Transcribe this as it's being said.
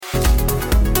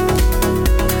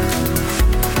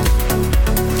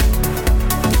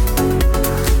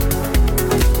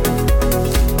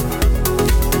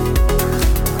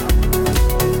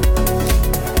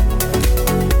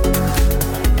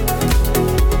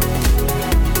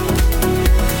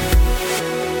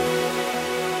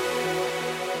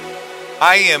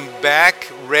I am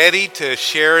back ready to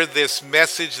share this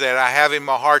message that I have in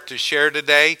my heart to share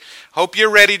today. Hope you're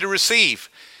ready to receive.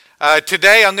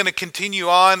 Today I'm going to continue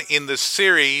on in the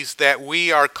series that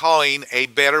we are calling A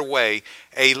Better Way,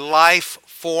 a life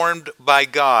formed by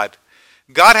God.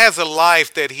 God has a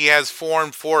life that He has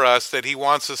formed for us that He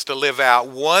wants us to live out,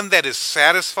 one that is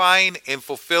satisfying and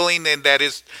fulfilling and that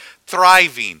is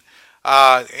thriving.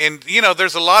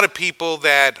 There's a lot of people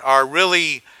that are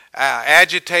really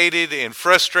agitated and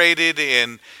frustrated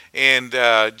and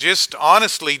just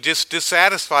honestly just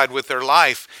dissatisfied with their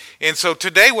life. And so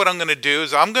today what I'm going to do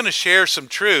is I'm going to share some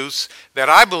truths that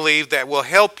I believe that will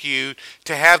help you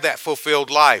to have that fulfilled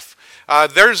life.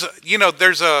 There's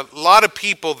a lot of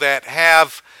people that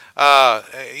have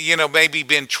maybe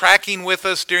been tracking with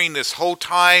us during this whole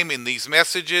time in these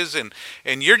messages, and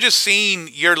you're just seeing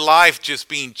your life just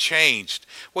being changed.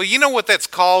 Well, you know what that's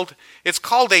called? It's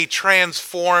called a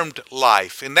transformed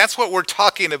life, and that's what we're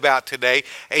talking about today,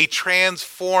 a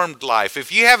transformed life.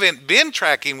 If you haven't been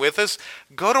tracking with us,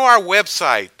 go to our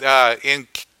website and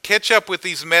catch up with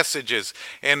these messages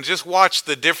and just watch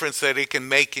the difference that it can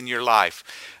make in your life.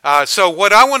 So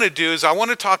what I want to do is I want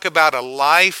to talk about a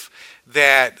life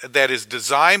that is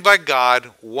designed by God,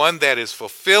 one that is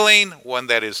fulfilling, one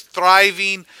that is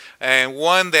thriving, and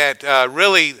one that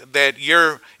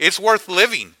it's worth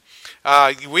living.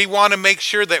 We want to make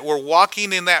sure that we're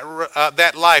walking in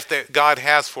that life that God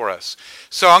has for us.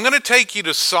 So I'm going to take you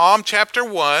to Psalm chapter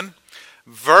 1,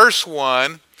 verse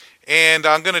 1, and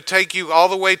I'm going to take you all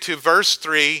the way to verse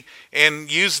 3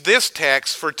 and use this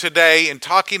text for today in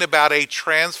talking about a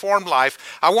transformed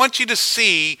life. I want you to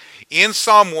see in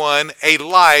Psalm 1 a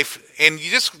life, and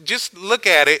you just look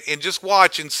at it and just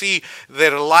watch and see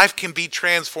that a life can be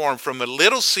transformed from a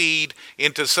little seed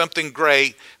into something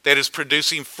great that is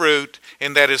producing fruit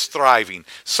and that is thriving.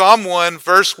 Psalm 1,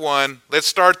 verse 1, let's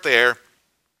start there.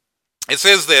 It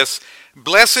says this: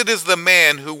 "Blessed is the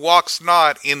man who walks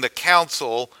not in the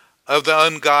counsel of the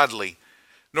ungodly,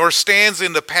 nor stands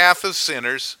in the path of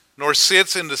sinners, nor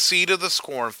sits in the seat of the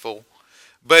scornful.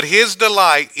 But his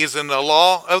delight is in the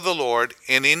law of the Lord,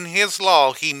 and in his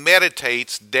law he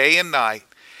meditates day and night.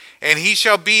 And he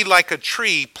shall be like a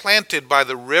tree planted by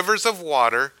the rivers of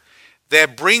water,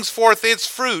 that brings forth its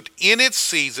fruit in its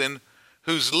season,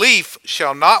 whose leaf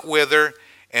shall not wither,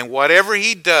 and whatever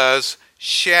he does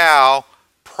shall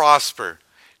prosper."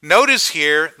 Notice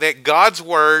here that God's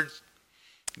word,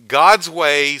 God's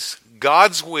ways,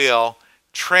 God's will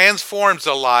transforms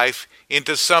a life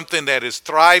into something that is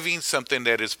thriving, something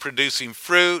that is producing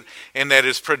fruit, and that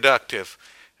is productive.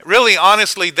 Really,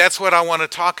 honestly, that's what I want to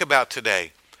talk about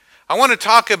today. I want to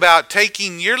talk about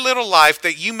taking your little life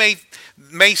that you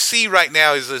may see right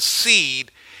now as a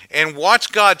seed and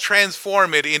watch God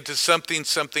transform it into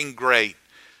something great.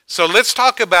 So let's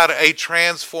talk about a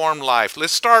transformed life.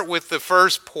 Let's start with the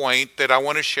first point that I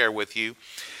want to share with you.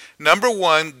 Number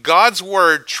one, God's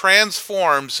word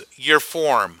transforms your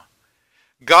form.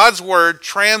 God's word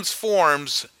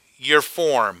transforms your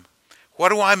form. What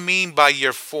do I mean by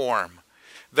your form?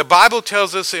 The Bible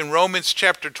tells us in Romans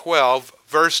chapter 12,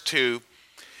 verse 2,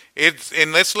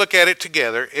 and let's look at it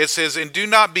together. It says, "And do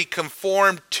not be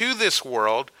conformed to this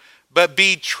world, but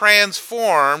be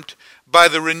transformed by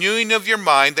the renewing of your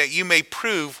mind, that you may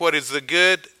prove what is the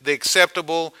good, the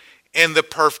acceptable, and the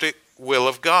perfect will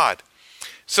of God."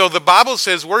 So the Bible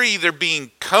says we're either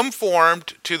being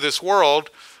conformed to this world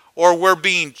or we're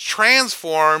being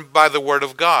transformed by the Word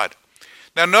of God.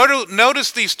 Now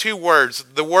notice these two words,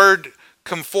 the word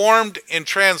conformed and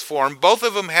transformed. Both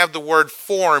of them have the word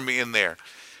form in there.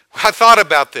 I thought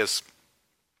about this.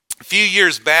 A few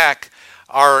years back,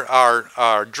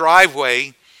 our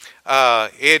driveway,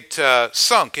 it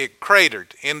sunk, it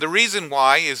cratered. And the reason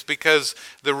why is because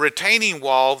the retaining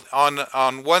wall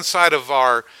on one side of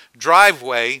our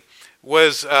driveway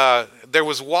was there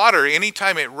was water.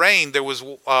 Anytime it rained, there was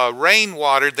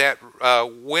rainwater that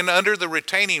went under the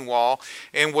retaining wall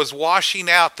and was washing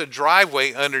out the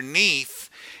driveway underneath.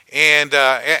 And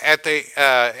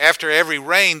after every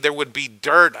rain, there would be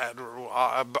dirt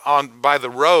by the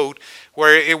road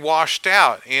where it washed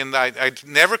out, and I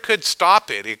never could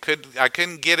stop it. I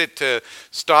couldn't get it to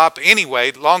stop.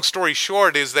 Anyway, long story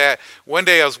short is that one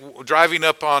day I was driving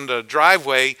up on the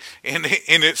driveway and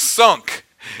it sunk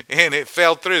and it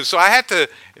fell through. So I had to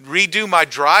redo my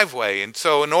driveway, and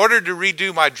so in order to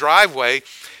redo my driveway,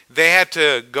 they had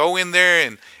to go in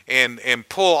there and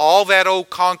pull all that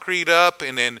old concrete up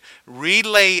and then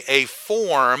relay a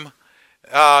form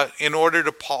in order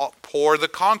to pour the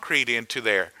concrete into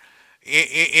there,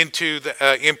 in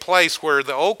place where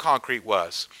the old concrete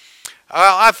was.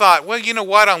 I thought, well, you know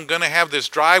what? I'm going to have this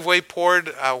driveway poured.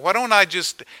 Why don't I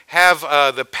just have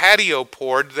the patio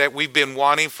poured that we've been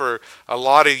wanting for a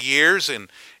lot of years? And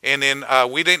then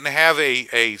we didn't have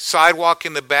a sidewalk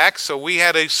in the back, so we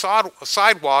had a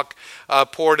sidewalk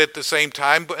poured at the same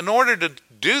time. But in order to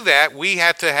do that, we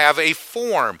had to have a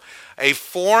form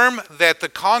that the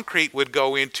concrete would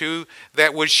go into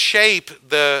that would shape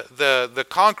the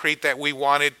concrete that we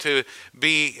wanted to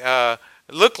be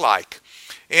look like.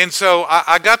 And so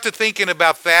I got to thinking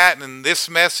about that and this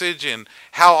message and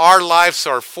how our lives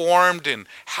are formed and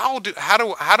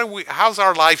how's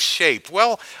our life shaped?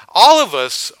 Well, all of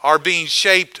us are being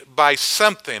shaped by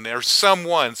something or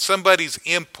somebody's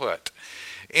input.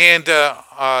 And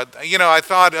I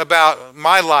thought about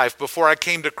my life before I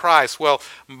came to Christ. Well,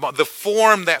 the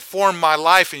form that formed my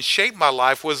life and shaped my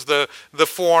life was the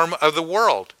form of the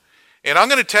world. And I'm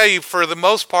going to tell you, for the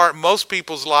most part, most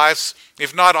people's lives,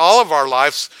 if not all of our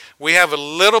lives, we have a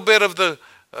little bit of the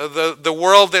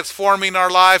world that's forming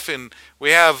our life, and we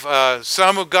have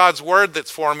some of God's Word that's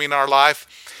forming our life.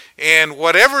 And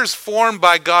whatever is formed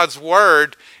by God's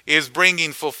Word is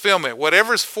bringing fulfillment.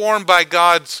 Whatever is formed by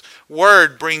God's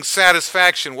Word brings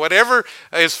satisfaction. Whatever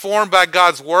is formed by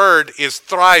God's Word is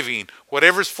thriving.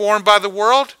 Whatever is formed by the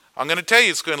world, I'm going to tell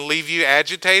you, it's going to leave you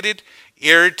agitated,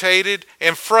 irritated,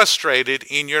 and frustrated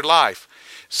in your life.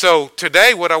 So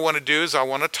today what I want to do is I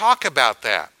want to talk about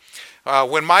that.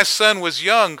 When my son was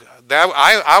young,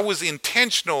 I was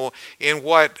intentional in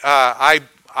what I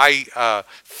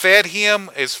fed him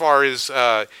as far as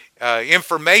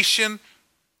information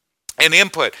and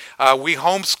input. We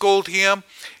homeschooled him,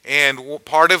 and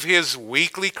part of his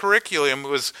weekly curriculum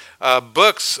was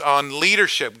books on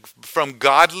leadership from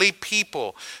godly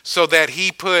people so that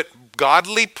he put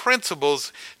godly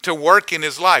principles to work in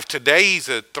his life. Today he's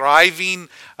a thriving,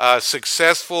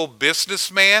 successful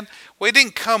businessman. Well, it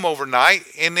didn't come overnight,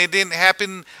 and it didn't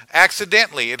happen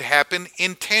accidentally. It happened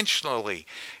intentionally,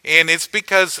 and it's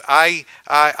because I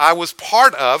was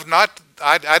part of,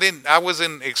 I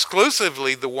wasn't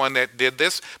exclusively the one that did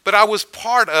this, but I was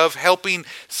part of helping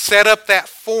set up that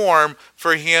form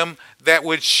for him that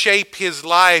would shape his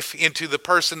life into the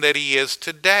person that he is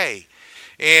today.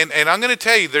 And I'm going to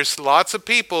tell you, there's lots of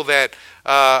people that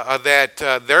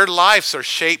their lives are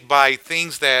shaped by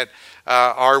things that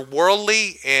are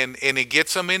worldly, and it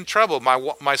gets them in trouble.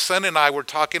 My son and I were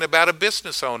talking about a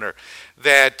business owner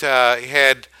that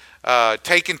had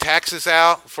taken taxes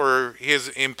out for his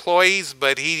employees,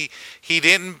 but he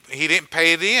didn't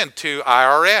pay it in to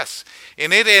IRS,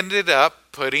 and it ended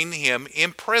up putting him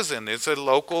in prison. It's a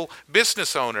local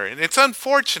business owner, and it's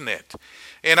unfortunate.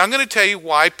 And I'm going to tell you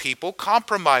why people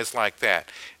compromise like that.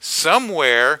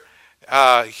 Somewhere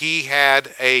he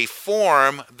had a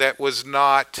form that was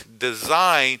not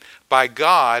designed by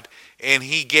God, and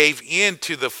he gave in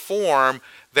to the form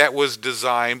that was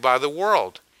designed by the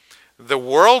world. The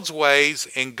world's ways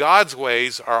and God's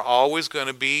ways are always going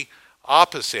to be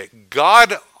opposite.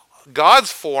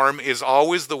 God's form is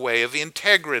always the way of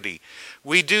integrity.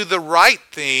 We do the right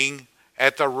thing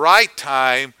at the right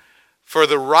time for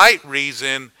the right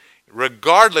reason,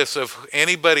 regardless of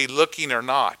anybody looking or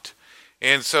not.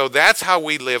 And so that's how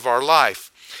we live our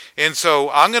life. And so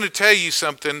I'm going to tell you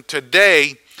something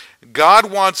today.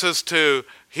 God wants us to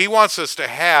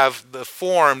have the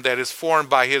form that is formed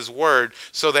by His Word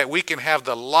so that we can have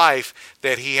the life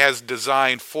that He has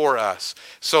designed for us.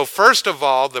 So first of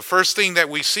all, the first thing that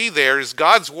we see there is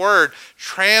God's Word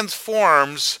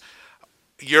transforms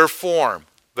your form.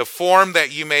 The form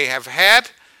that you may have had,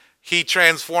 He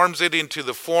transforms it into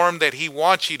the form that He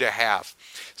wants you to have.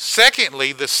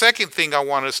 Secondly, the second thing I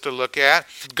want us to look at,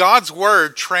 God's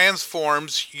Word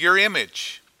transforms your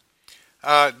image.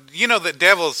 The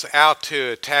devil's out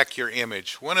to attack your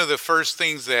image. One of the first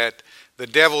things that the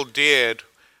devil did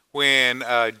when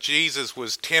Jesus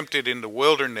was tempted in the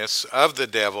wilderness of the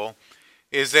devil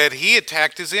is that he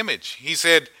attacked his image. He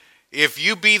said, if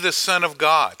you be the Son of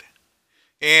God.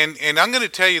 And I'm going to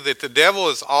tell you that the devil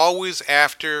is always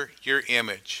after your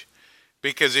image.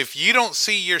 Because if you don't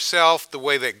see yourself the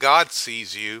way that God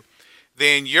sees you,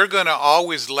 then you're going to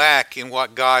always lack in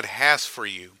what God has for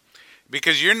you.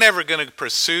 Because you're never going to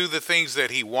pursue the things that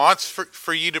He wants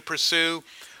for you to pursue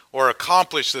or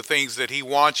accomplish the things that He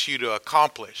wants you to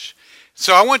accomplish.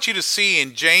 So I want you to see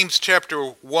in James chapter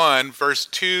 1, verse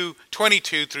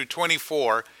 22 through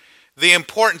 24, the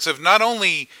importance of not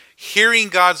only hearing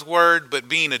God's Word, but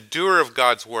being a doer of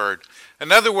God's Word.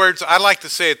 In other words, I like to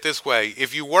say it this way.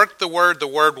 If you work the Word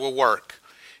will work.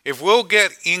 If we'll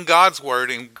get in God's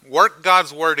Word and work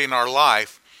God's Word in our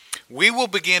life, we will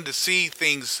begin to see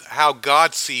things how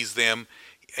God sees them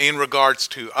in regards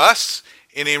to us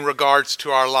and in regards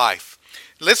to our life.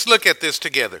 Let's look at this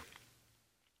together.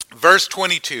 Verse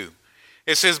 22,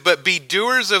 it says, "But be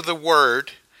doers of the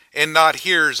word and not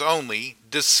hearers only,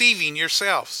 deceiving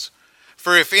yourselves.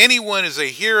 For if anyone is a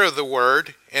hearer of the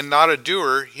word and not a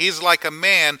doer, he is like a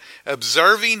man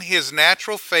observing his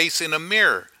natural face in a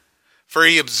mirror. For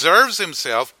he observes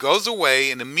himself, goes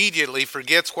away, and immediately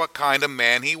forgets what kind of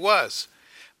man he was.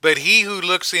 But he who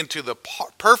looks into the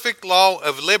perfect law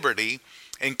of liberty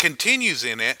and continues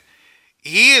in it,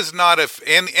 he is not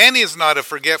is not a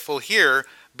forgetful hearer,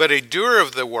 but a doer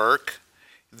of the work.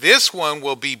 This one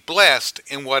will be blessed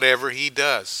in whatever he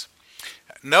does."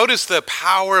 Notice the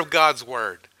power of God's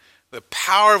word. The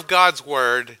power of God's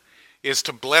word is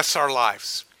to bless our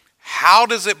lives. How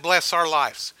does it bless our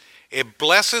lives? It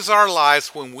blesses our lives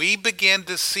when we begin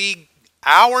to see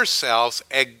ourselves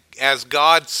as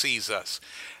God sees us.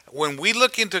 When we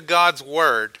look into God's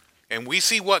word and we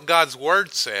see what God's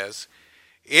word says,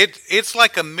 it's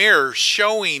like a mirror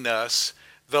showing us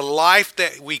the life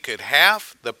that we could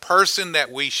have, the person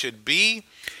that we should be.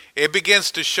 It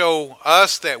begins to show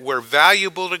us that we're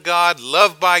valuable to God,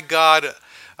 loved by God,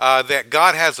 that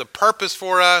God has a purpose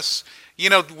for us. You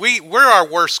know, we're our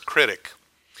worst critic.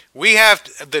 We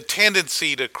have the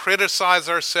tendency to criticize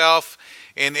ourselves,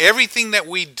 and everything that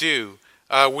we do,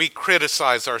 we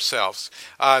criticize ourselves.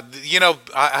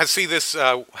 I see this,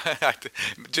 it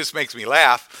just makes me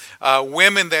laugh.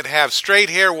 Women that have straight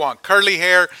hair want curly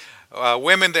hair.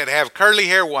 Women that have curly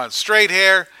hair want straight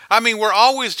hair. I mean, we're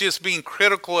always just being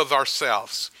critical of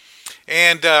ourselves.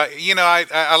 And,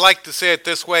 I like to say it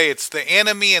this way. It's the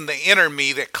enemy and the inner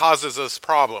me that causes us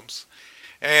problems.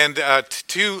 And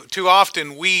too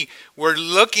often we're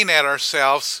looking at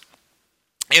ourselves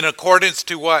in accordance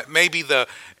to what maybe the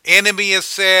enemy has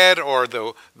said, or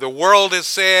the world has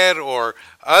said, or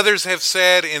others have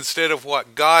said, instead of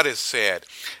what God has said.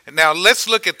 Now let's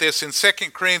look at this in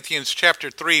 2 Corinthians chapter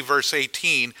 3, verse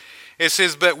 18. It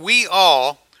says, "But we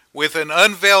all, with an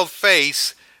unveiled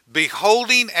face,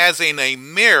 beholding as in a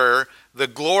mirror the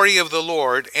glory of the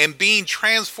Lord, and being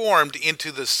transformed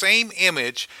into the same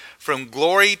image from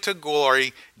glory to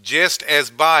glory, just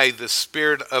as by the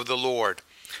Spirit of the Lord."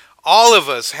 All of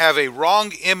us have a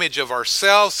wrong image of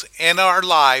ourselves and our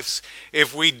lives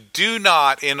if we do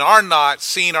not and are not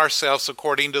seeing ourselves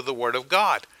according to the Word of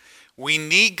God. We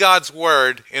need God's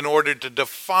Word in order to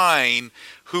define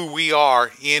who we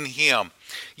are in Him.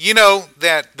 You know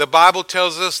that the Bible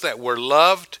tells us that we're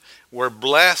loved, we're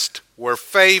blessed, we're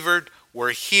favored, we're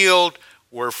healed,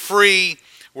 we're free,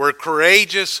 we're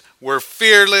courageous, we're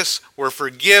fearless, we're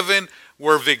forgiven,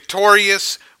 we're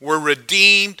victorious, we're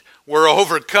redeemed, we're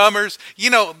overcomers.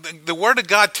 You know, the Word of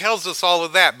God tells us all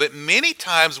of that, but many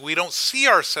times we don't see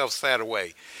ourselves that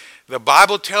way. The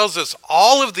Bible tells us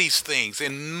all of these things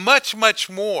and much, much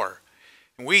more.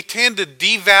 And we tend to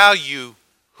devalue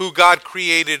who God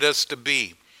created us to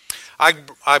be. I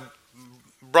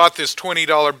brought this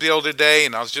 $20 bill today,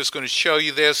 and I was just going to show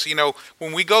you this. You know,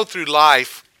 when we go through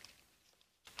life,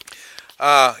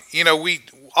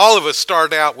 all of us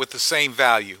start out with the same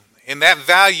value. And that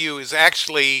value is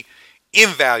actually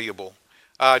invaluable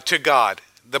to God.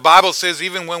 The Bible says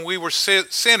even when we were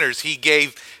sinners, He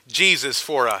gave Jesus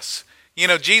for us. You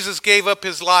know, Jesus gave up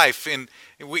His life, and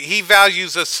He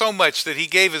values us so much that He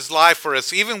gave His life for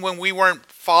us, even when we weren't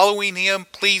following Him,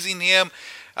 pleasing Him.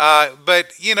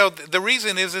 But, you know, the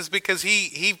reason is because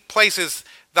He places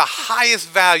the highest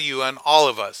value on all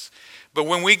of us. But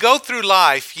when we go through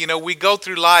life, we go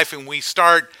through life and we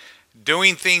start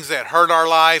doing things that hurt our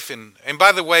life. And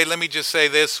by the way, let me just say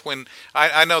this. When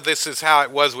I know this is how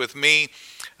it was with me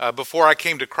before I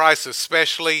came to Christ,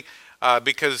 especially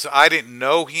because I didn't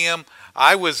know Him.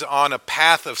 I was on a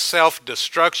path of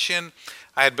self-destruction.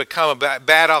 I had become a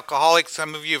bad alcoholic.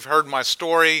 Some of you have heard my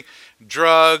story.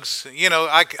 Drugs.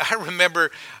 I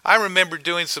remember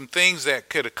doing some things that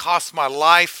could have cost my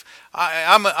life.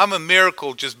 I'm a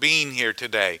miracle just being here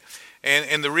today.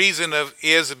 And the reason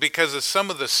is because of some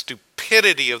of the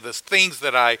stupidity of the things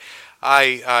that I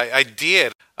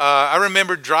did. I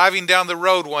remember driving down the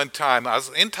road one time. I was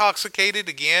intoxicated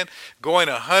again, going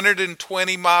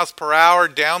 120 miles per hour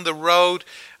down the road,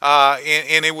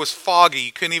 and it was foggy.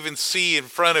 You couldn't even see in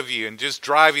front of you, and just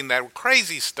driving that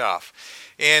crazy stuff.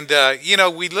 And,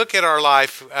 we look at our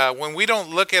life, when we don't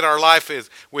look at our life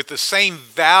with the same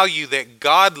value that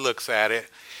God looks at it,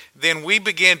 then we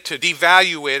begin to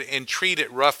devalue it and treat it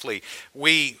roughly.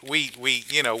 We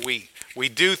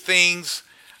do things,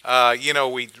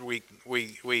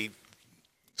 we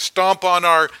stomp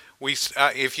on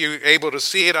if you're able to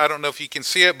see it, I don't know if you can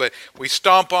see it, but we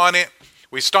stomp on it.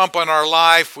 We stomp on our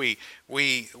life. We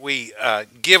We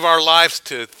give our lives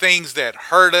to things that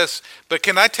hurt us. But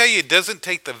can I tell you, it doesn't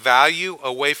take the value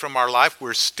away from our life.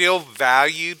 We're still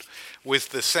valued with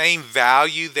the same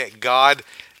value that God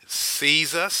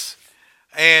sees us.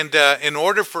 And in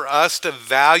order for us to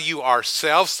value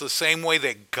ourselves the same way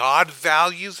that God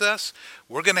values us,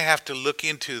 we're going to have to look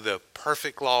into the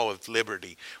perfect law of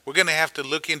liberty. We're going to have to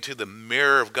look into the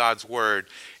mirror of God's word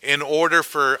in order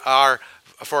for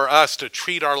us to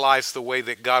treat our lives the way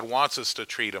that God wants us to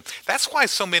treat them. That's why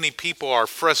so many people are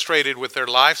frustrated with their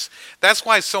lives. That's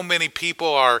why so many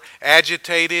people are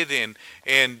agitated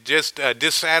and just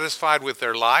dissatisfied with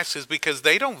their lives, is because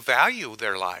they don't value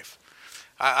their life.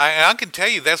 I can tell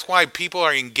you that's why people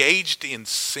are engaged in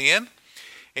sin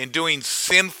and doing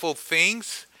sinful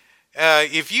things.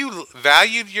 If you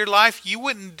valued your life, you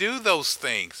wouldn't do those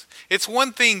things. It's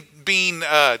one thing being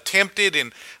tempted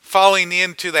and falling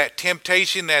into that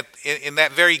temptation that in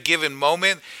that very given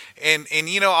moment. And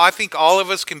I think all of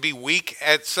us can be weak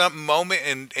at some moment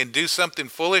and do something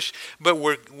foolish, but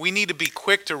we need to be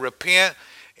quick to repent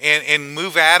and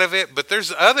move out of it. But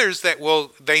there's others that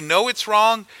they know it's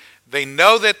wrong. They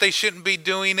know that they shouldn't be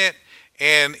doing it,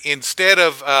 and instead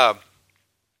of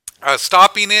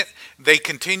stopping it, they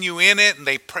continue in it, and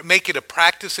they make it a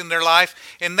practice in their life.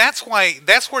 And that's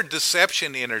where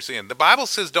deception enters in. The Bible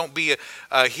says, "Don't be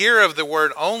a hearer of the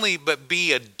word only, but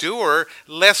be a doer,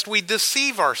 lest we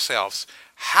deceive ourselves."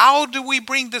 How do we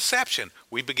bring deception?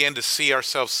 We begin to see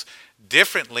ourselves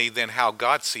differently than how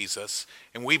God sees us,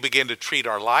 and we begin to treat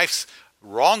our lives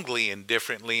wrongly and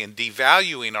differently and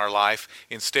devaluing our life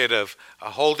instead of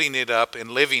holding it up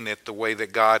and living it the way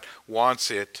that God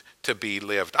wants it to be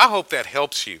lived. I hope that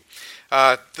helps you.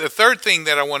 The third thing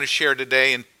that I want to share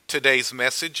today in today's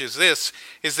message is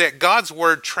that God's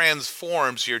word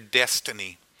transforms your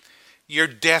destiny. Your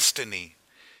destiny.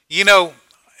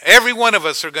 Every one of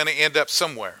us are going to end up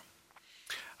somewhere.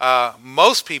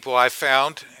 Most people I've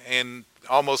found in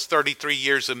almost 33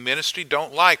 years of ministry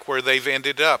don't like where they've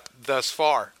ended up thus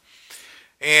far.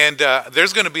 And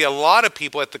there's going to be a lot of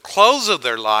people at the close of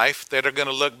their life that are going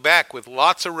to look back with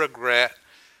lots of regret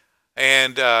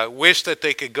and wish that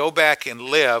they could go back and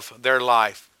live their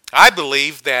life. I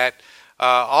believe that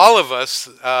all of us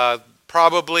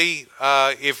probably,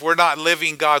 if we're not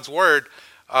living God's word,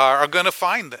 are going to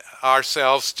find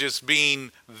ourselves just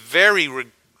being very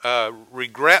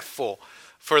regretful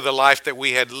for the life that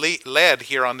we had led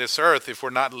here on this earth if we're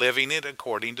not living it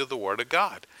according to the Word of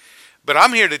God. But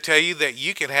I'm here to tell you that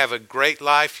you can have a great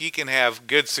life, you can have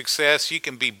good success, you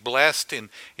can be blessed in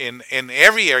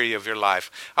every area of your life.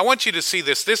 I want you to see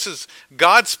this. This is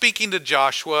God speaking to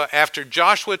Joshua after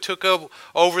Joshua took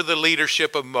over the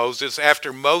leadership of Moses,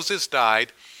 after Moses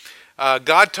died.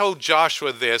 God told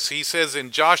Joshua this. He says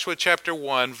in Joshua chapter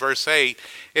 1, verse 8,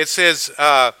 it says,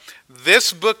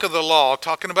 "This book of the law,"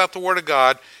 talking about the Word of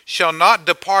God, "shall not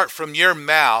depart from your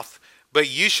mouth, but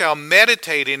you shall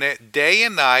meditate in it day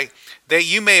and night, that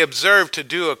you may observe to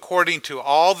do according to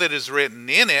all that is written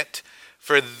in it.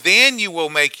 For then you will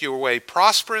make your way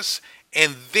prosperous,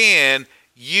 and then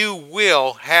you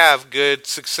will have good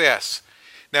success."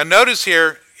 Now notice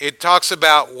here, it talks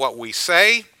about what we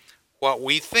say, what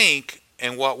we think,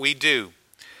 and what we do.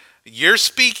 Your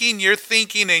speaking, your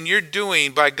thinking, and your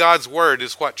doing by God's word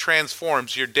is what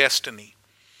transforms your destiny.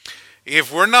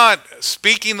 If we're not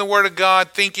speaking the word of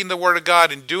God, thinking the word of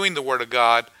God, and doing the word of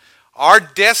God, our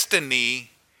destiny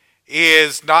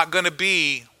is not going to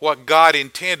be what God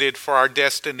intended for our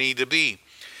destiny to be.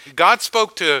 God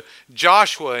spoke to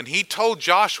Joshua, and he told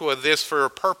Joshua this for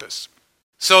a purpose,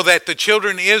 so that the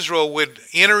children of Israel would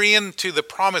enter into the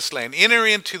promised land, enter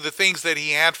into the things that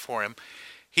he had for him.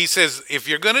 He says, if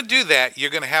you're going to do that,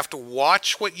 you're going to have to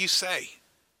watch what you say.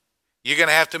 You're going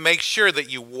to have to make sure that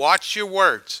you watch your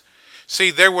words.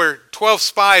 See, there were 12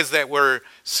 spies that were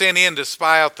sent in to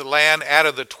spy out the land. Out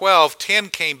of the 12, 10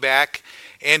 came back,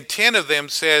 and 10 of them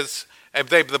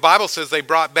the Bible says they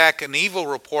brought back an evil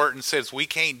report and says, we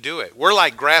can't do it. We're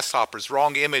like grasshoppers,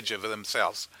 wrong image of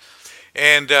themselves.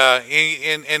 And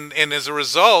as a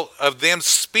result of them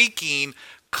speaking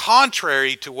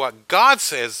contrary to what God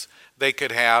says they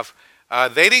could have,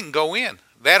 they didn't go in.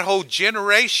 That whole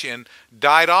generation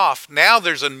died off. Now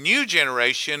there's a new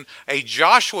generation, a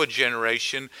Joshua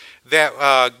generation,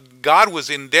 that God was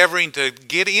endeavoring to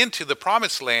get into the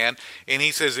promised land. And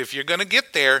he says, if you're going to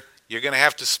get there, you're going to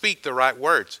have to speak the right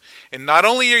words. And not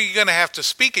only are you going to have to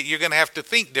speak it, you're going to have to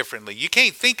think differently. You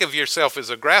can't think of yourself as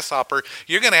a grasshopper.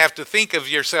 You're going to have to think of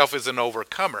yourself as an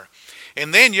overcomer.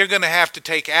 And then you're going to have to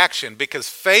take action, because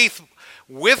faith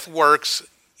with works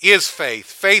is faith.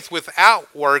 Faith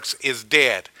without works is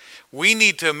dead. We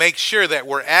need to make sure that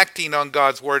we're acting on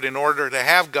God's word in order to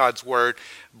have God's word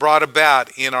brought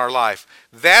about in our life.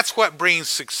 That's what brings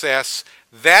success.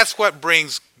 That's what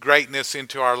brings greatness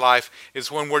into our life, is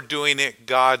when we're doing it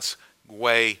God's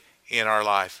way in our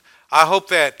life. I hope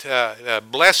that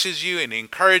blesses you and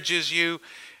encourages you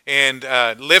and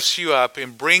lifts you up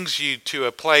and brings you to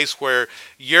a place where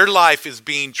your life is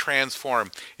being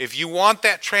transformed. If you want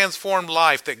that transformed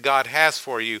life that God has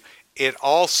for you, it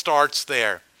all starts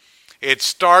there. It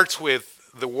starts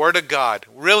with the Word of God.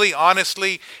 Really,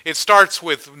 honestly, it starts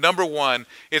with, number one,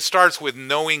 it starts with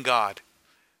knowing God.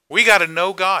 We got to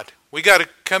know God. We got to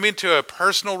come into a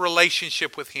personal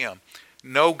relationship with Him.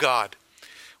 Know God.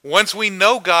 Once we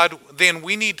know God, then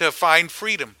we need to find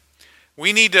freedom.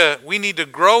 We need to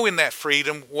grow in that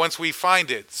freedom once we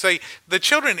find it. Say, the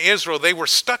children of Israel, they were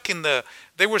stuck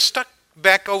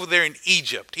back over there in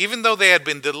Egypt. Even though they had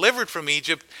been delivered from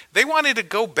Egypt, they wanted to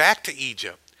go back to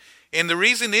Egypt. And the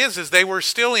reason is they were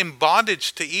still in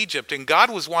bondage to Egypt, and God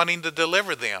was wanting to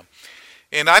deliver them.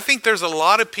 And I think there's a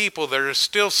lot of people that are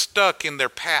still stuck in their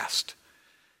past.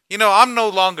 You know, I'm no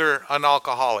longer an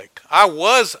alcoholic. I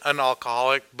was an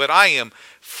alcoholic, but I am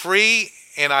free,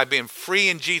 and I've been free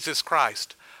in Jesus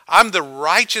Christ. I'm the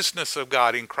righteousness of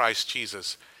God in Christ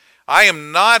Jesus. I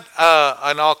am not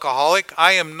an alcoholic.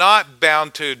 I am not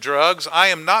bound to drugs. I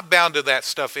am not bound to that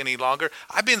stuff any longer.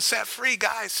 I've been set free,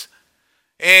 guys.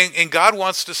 And God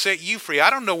wants to set you free.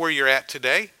 I don't know where you're at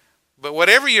today, but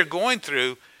whatever you're going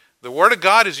through, the Word of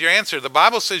God is your answer. The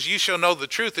Bible says you shall know the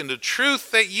truth, and the truth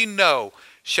that you know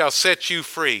shall set you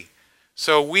free.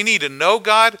 So we need to know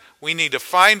God. We need to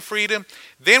find freedom.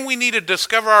 Then we need to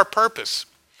discover our purpose.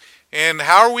 And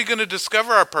how are we going to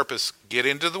discover our purpose? Get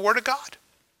into the Word of God.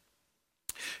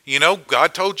 You know,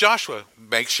 God told Joshua,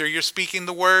 make sure you're speaking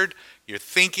the Word, you're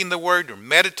thinking the Word, you're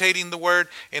meditating the Word,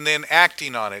 and then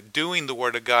acting on it, doing the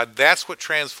Word of God. That's what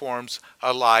transforms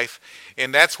a life,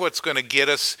 and that's what's going to get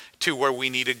us to where we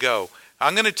need to go.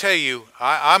 I'm going to tell you,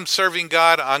 I'm serving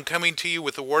God. I'm coming to you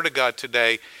with the Word of God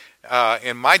today,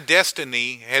 and my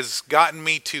destiny has gotten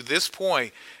me to this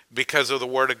point because of the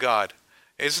Word of God.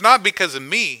 It's not because of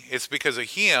me. It's because of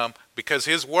Him, because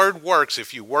His Word works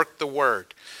if you work the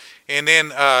Word. And then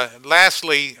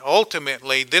lastly,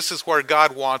 ultimately, this is where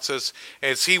God wants us,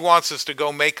 as He wants us to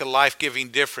go make a life-giving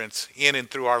difference in and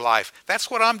through our life. That's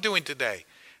what I'm doing today,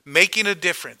 making a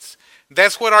difference.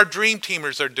 That's what our dream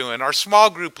teamers are doing, our small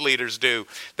group leaders do.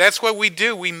 That's what we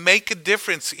do. We make a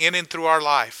difference in and through our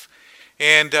life.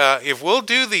 And if we'll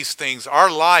do these things,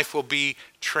 our life will be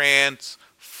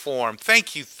transformed.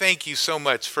 Thank you so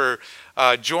much for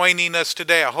joining us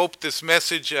today. I hope this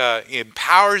message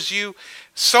empowers you,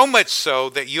 so much so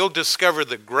that you'll discover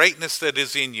the greatness that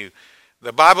is in you.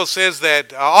 The Bible says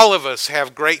that all of us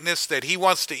have greatness, that He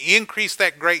wants to increase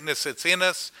that greatness that's in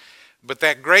us, but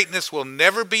that greatness will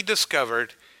never be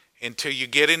discovered until you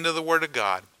get into the Word of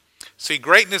God. See,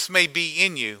 greatness may be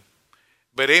in you,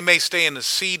 but it may stay in the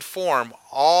seed form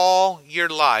all your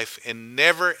life and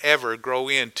never ever grow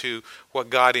into what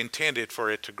God intended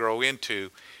for it to grow into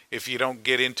if you don't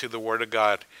get into the Word of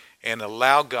God and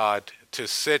allow God to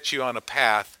set you on a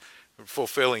path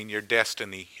fulfilling your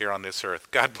destiny here on this earth.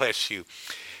 God bless you.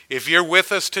 If you're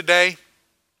with us today,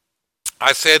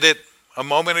 I said it a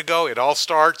moment ago, it all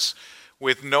starts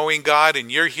with knowing God, and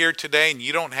you're here today and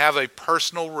you don't have a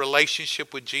personal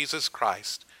relationship with Jesus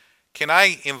Christ. Can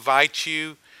I invite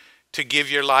you to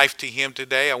give your life to Him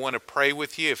today? I want to pray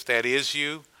with you if that is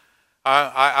you.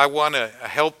 I want to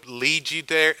help lead you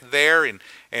there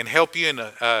and help you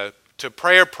to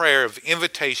pray a prayer of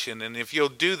invitation. And if you'll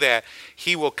do that,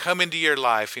 He will come into your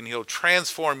life and He'll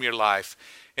transform your life.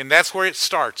 And that's where it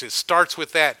starts. It starts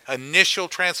with that initial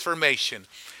transformation,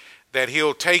 that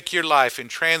He'll take your life and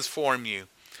transform you.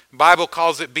 The Bible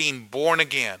calls it being born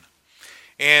again.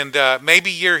 And maybe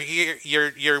you're here,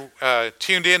 you're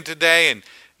tuned in today, and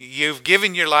you've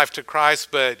given your life to Christ,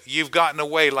 but you've gotten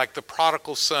away like the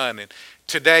prodigal son. And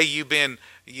today you've been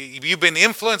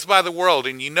influenced by the world,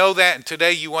 and you know that. And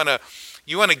today you want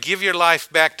to give your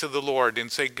life back to the Lord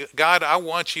and say, God, I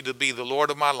want you to be the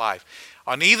Lord of my life.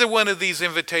 On either one of these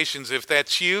invitations, if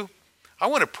that's you, I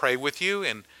want to pray with you.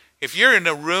 And if you're in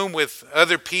a room with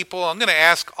other people, I'm going to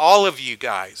ask all of you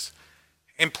guys,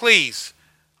 and please,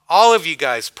 all of you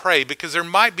guys pray, because there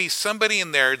might be somebody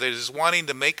in there that is wanting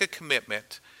to make a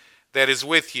commitment that is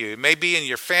with you. It may be in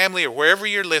your family or wherever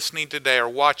you're listening today or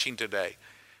watching today.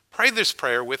 Pray this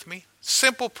prayer with me.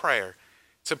 Simple prayer.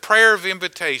 It's a prayer of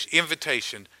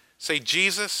invitation. Say,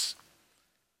 Jesus,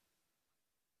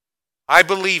 I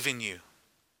believe in you.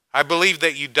 I believe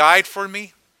that you died for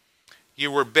me. You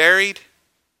were buried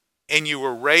and you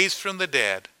were raised from the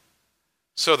dead.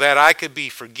 so that I could be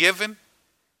forgiven,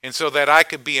 and so that I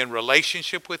could be in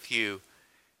relationship with you,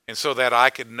 and so that I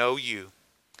could know you.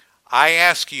 I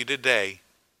ask you today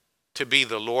to be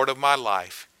the Lord of my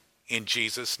life. In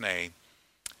Jesus' name,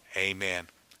 amen.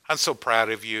 I'm so proud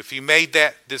of you. If you made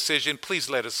that decision, please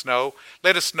let us know.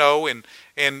 Let us know and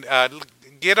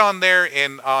get on there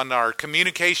and on our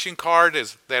communication card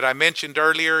that I mentioned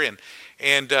earlier, and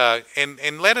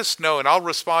let us know, and I'll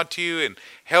respond to you and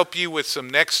help you with some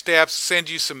next steps, send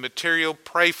you some material,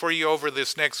 pray for you over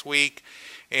this next week,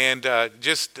 and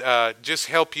just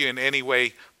help you in any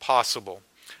way possible.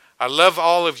 I love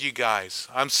all of you guys.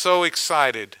 I'm so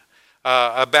excited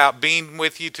about being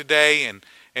with you today.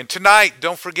 And tonight,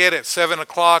 don't forget, at 7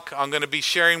 o'clock, I'm going to be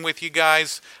sharing with you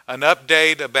guys an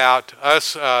update about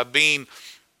us being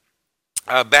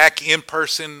back in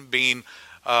person, being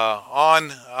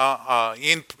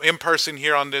in person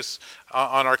here on this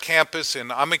on our campus,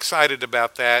 and I'm excited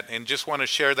about that, and just want to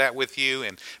share that with you,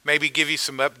 and maybe give you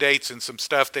some updates and some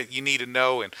stuff that you need to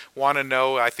know and want to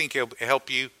know. I think it'll help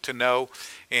you to know.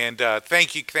 And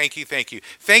thank you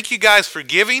guys for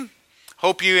giving.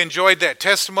 Hope you enjoyed that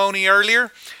testimony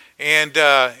earlier, and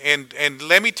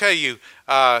let me tell you,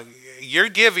 your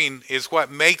giving is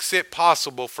what makes it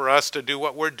possible for us to do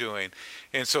what we're doing.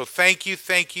 And so thank you.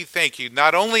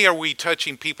 Not only are we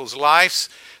touching people's lives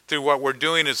through what we're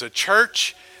doing as a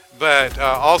church, but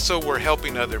also we're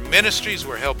helping other ministries,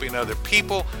 we're helping other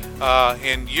people,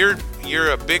 and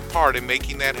you're a big part in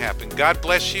making that happen. God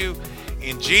bless you.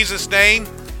 In Jesus' name,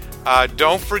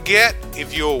 don't forget,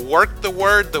 if you'll work the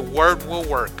word will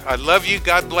work. I love you.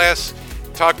 God bless.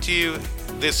 Talk to you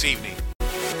this evening.